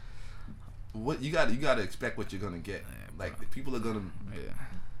 what you got to expect what you're gonna get. Like, people are gonna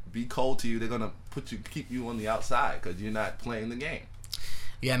be cold to you. They're gonna keep you on the outside because you're not playing the game.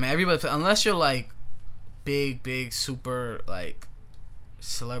 Yeah, man. Everybody, unless you're like big super like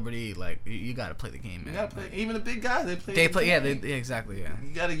celebrity, like you gotta play the game, man. You gotta play. Even the big guys, they play. Yeah, exactly. Yeah.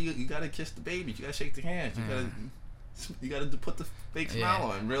 You gotta kiss the baby. You gotta shake the hands. You gotta put the fake smile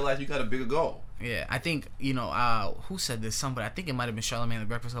on and realize you got a bigger goal. Yeah, I think who said this? Somebody. I think it might have been Charlamagne the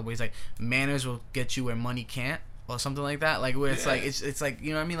Breakfast Club. Where he's like, manners will get you where money can't, or something like that. Like where it's like it's like,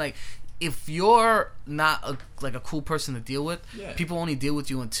 you know what I mean? Like if you're not a cool person to deal with, people only deal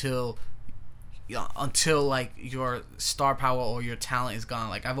with you until like your star power or your talent is gone.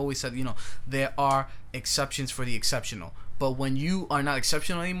 Like I've always said, there are exceptions for the exceptional. But when you are not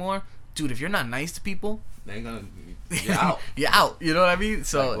exceptional anymore, dude, if you're not nice to people, you're out. You're out. You know what I mean?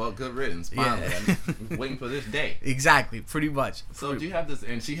 So like, well, good riddance. Finally, I'm waiting for this day. Exactly, pretty much. So do you have this?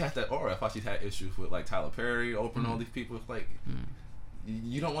 And she has that aura. I thought she's had issues with like Tyler Perry, Oprah, all these people. It's like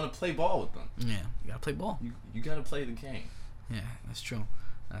you don't want to play ball with them. Yeah, you gotta play ball. You gotta play the game. Yeah, that's true.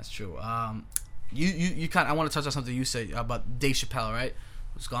 You kind of, I want to touch on something you said about Dave Chappelle, right?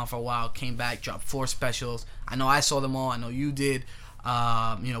 Was gone for a while, came back, dropped 4 specials. I know I saw them all. I know you did. We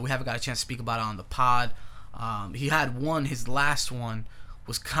haven't got a chance to speak about it on the pod. He had one. His last one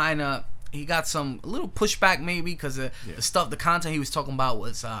was kind of, he got a little pushback maybe because the content he was talking about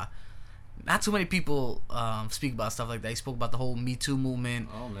was not too many people speak about stuff like that. He spoke about the whole Me Too movement.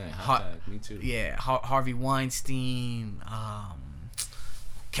 Oh man, Me Too. Yeah, Harvey Weinstein.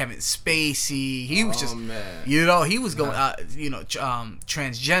 Kevin Spacey. He was just, he was going,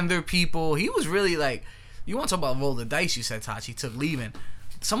 transgender people. He was really like, you want to talk about roll the dice, you said, Taj. He took leaving.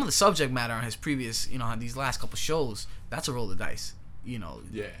 Some of the subject matter on his previous, on these last couple shows, that's a roll the dice, the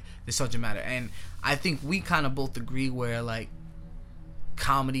subject matter. And I think we kind of both agree where, like,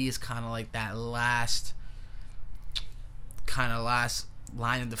 comedy is kind of like that last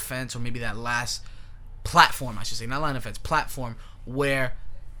line of defense, or maybe that last platform, I should say. Not line of defense, platform where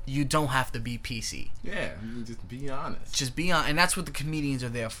you don't have to be PC. Yeah, just be honest. Just be honest. And that's what the comedians are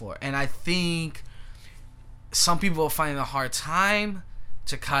there for. And I think some people are finding a hard time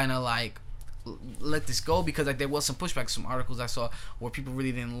to kind of like let this go, because like there was some pushback, some articles I saw where people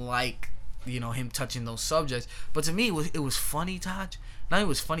really didn't like him touching those subjects. But to me it was funny, Taj. Not only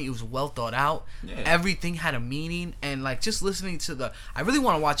was funny, it was well thought out. Everything had a meaning. And like just listening to I really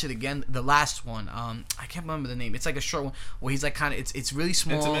want to watch it again, the last one. I can't remember the name. It's like a short one where he's like kind of, it's really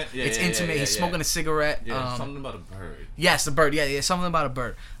small. Intimate? It's intimate. He's smoking a cigarette. Something about a bird. Yes, the bird. Yeah, something about a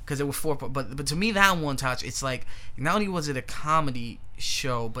bird. Because there were 4, but to me that one, Taj, it's like not only was it a comedy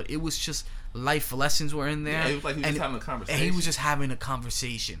show, but it was just life lessons were in there. Yeah, it was like he was having a conversation. And he was just having a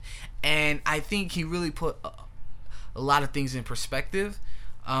conversation. And I think he really put a lot of things in perspective.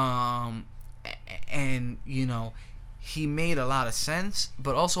 And he made a lot of sense,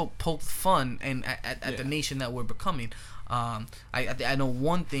 but also poked fun and at the nation that we're becoming. I know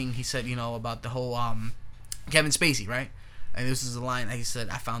one thing he said, about the whole Kevin Spacey, right? And this is a line that he said,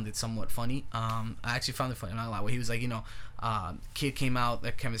 I found it somewhat funny. I actually found it funny, I'm not gonna lie, where he was like, kid came out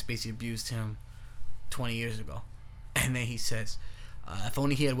that Kevin Spacey abused him 20 years ago. And then he says, if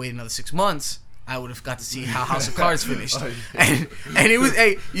only he had waited another 6 months, I would have got to see how House of Cards finished. And it was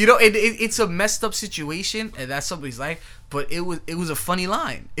it's a messed up situation, and that's somebody's life. But it was a funny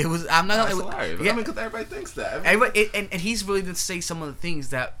line. It was, I'm not gonna. Hilarious. Yeah, because everybody thinks that. And he's really to say some of the things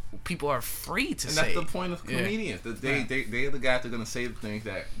that people are afraid to say. And that's the point of comedians. That they are the guys that are gonna say the things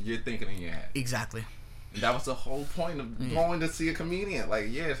that you're thinking in your head. Exactly. And that was the whole point of going to see a comedian. Like,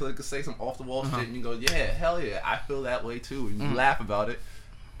 so they could say some off the wall shit, and you go, yeah, hell yeah, I feel that way too, and you laugh about it.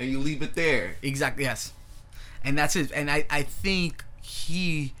 And you leave it there. Exactly, yes. And that's it. And I think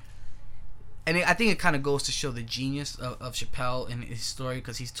I think it kind of goes to show the genius of Chappelle in his story,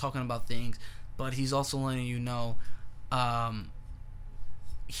 because he's talking about things, but he's also letting you know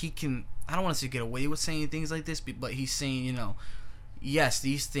he can, I don't want to say get away with saying things like this, but he's saying, yes,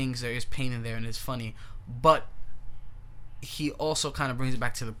 these things, there is pain in there and it's funny, but he also kind of brings it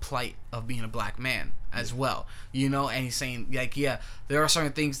back to the plight of being a black man as well, and he's saying, like, yeah, there are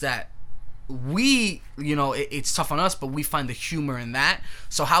certain things that we, it's tough on us, but we find the humor in that,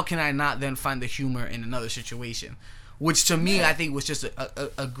 so how can I not then find the humor in another situation? Which to me, I think was just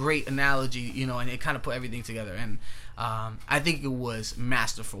a great analogy, and it kind of put everything together, and I think it was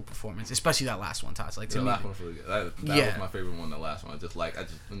masterful performance, especially that last one, Todd. Like, to the me, last one was really good. That was my favorite one. The last one, I just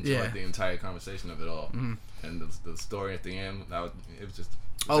enjoyed the entire conversation of it all, and the story at the end. It was just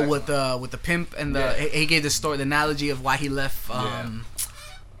with the pimp and he gave the story, the analogy of why he left.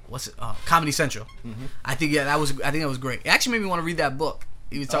 What's it? Comedy Central. I think that was great. It actually made me want to read that book.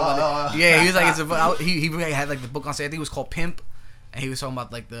 He was talking about it. Yeah, he was like, it's a book. He had like the book on sale. I think it was called Pimp, and he was talking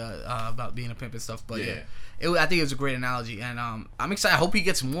about like the about being a pimp and stuff. But I think it was a great analogy, and I'm excited. I hope he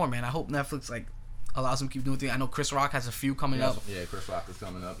gets more, man. I hope Netflix, like, allows him to keep doing things. I know Chris Rock has a few coming up. Yeah, Chris Rock is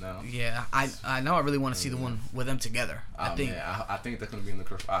coming up now. Yeah, I know. I really want to see the one with them together. I think. Man, I think that's gonna be in the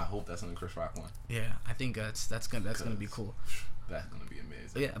Chris. I hope that's in the Chris Rock one. Yeah, I think that's gonna be cool. That's gonna be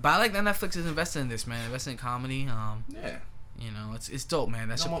amazing. Yeah, but I like that Netflix is investing in this, man. Investing in comedy. Yeah. You know, it's dope, man.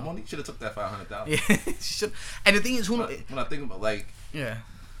 That's Monique should have took that $500,000. Yeah, she should. And the thing is, when I think about yeah,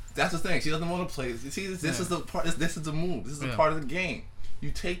 that's the thing. She doesn't want to play. See, this is the part. This is the move. This is the part of the game.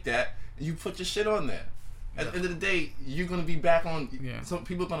 You take that and you put your shit on there. At the end of the day, you're gonna be back on. Yeah. Some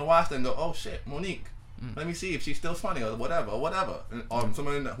people are gonna watch that and go, "Oh shit, Monique. Let me see if she's still funny or whatever." Or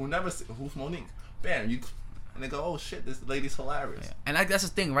somebody who's Monique. Bam, and they go, "Oh shit, this lady's hilarious." Yeah. And that's the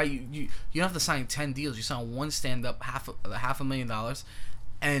thing, right? You don't have to sign 10 deals. You sign one stand up, $500,000,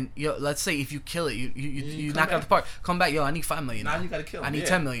 and let's say if you kill it, you knock it out the park. Come back, I need $5 million. Now you gotta kill it. I need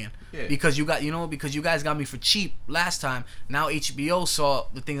 $10 million because because you guys got me for cheap last time. Now HBO saw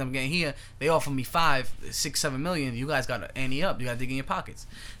the things I'm getting here. They offer me $5, $6, $7 million. You guys gotta ante up. You gotta dig in your pockets.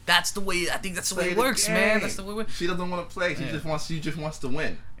 That's the way. I think that's the way it works, man. That's the way it works. She doesn't want to play. She just wants to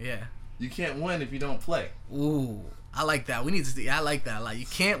win. Yeah. You can't win if you don't play. Ooh, I like that. I like that. Like, you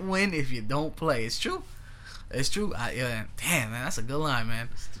can't win if you don't play. It's true. It's true. Damn, man, that's a good line, man.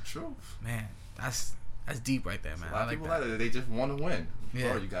 It's the truth. Man, that's deep right there, man. A lot of people like that. They just want to win.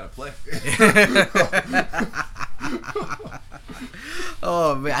 Yeah. Bro, you gotta play.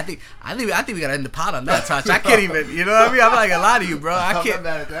 Oh man, I think we gotta end the pod on that, Touch. I can't even. You know what I mean? I'm not gonna lie to you, bro. I can't.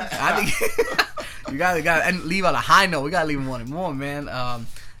 I think you gotta and leave on a high note. We gotta leave wanting more, man.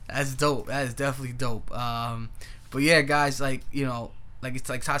 That's dope. That is definitely dope. But yeah, guys, like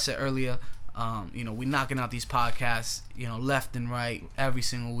Todd said earlier, we're knocking out these podcasts, left and right every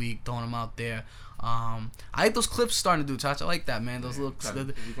single week, throwing them out there. I like those clips starting to do, Touch. I like that, man. Those little.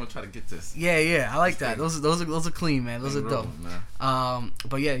 We're gonna try to get this. Yeah. I like that. Those are clean, man. Those are dope.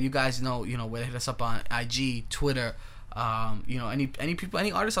 But yeah, you guys know, where to hit us up on IG, Twitter. Any people,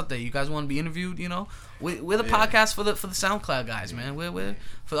 any artists out there you guys want to be interviewed, we're the podcast for the SoundCloud guys, man. We're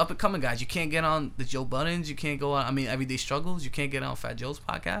for the up and coming guys. You can't get on the Joe Buttons, you can't go on Everyday Struggles, you can't get on Fat Joe's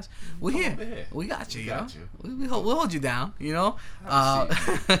podcast. We're here. We got you, we'll hold you down, but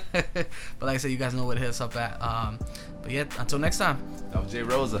like I said, you guys know where to hit us up at. But yeah, until next time, that was Jay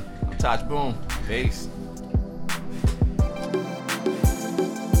Rosa. I'm Touch Boom. Peace.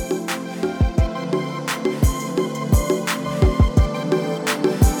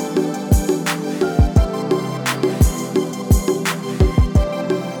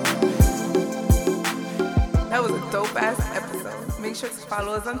 Make sure to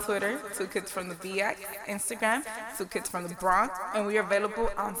follow us on Twitter, 2 Kids from the BX, Instagram, 2 Kids from the Bronx, and we are available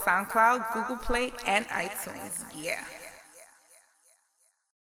on SoundCloud, Google Play, and iTunes. Yeah.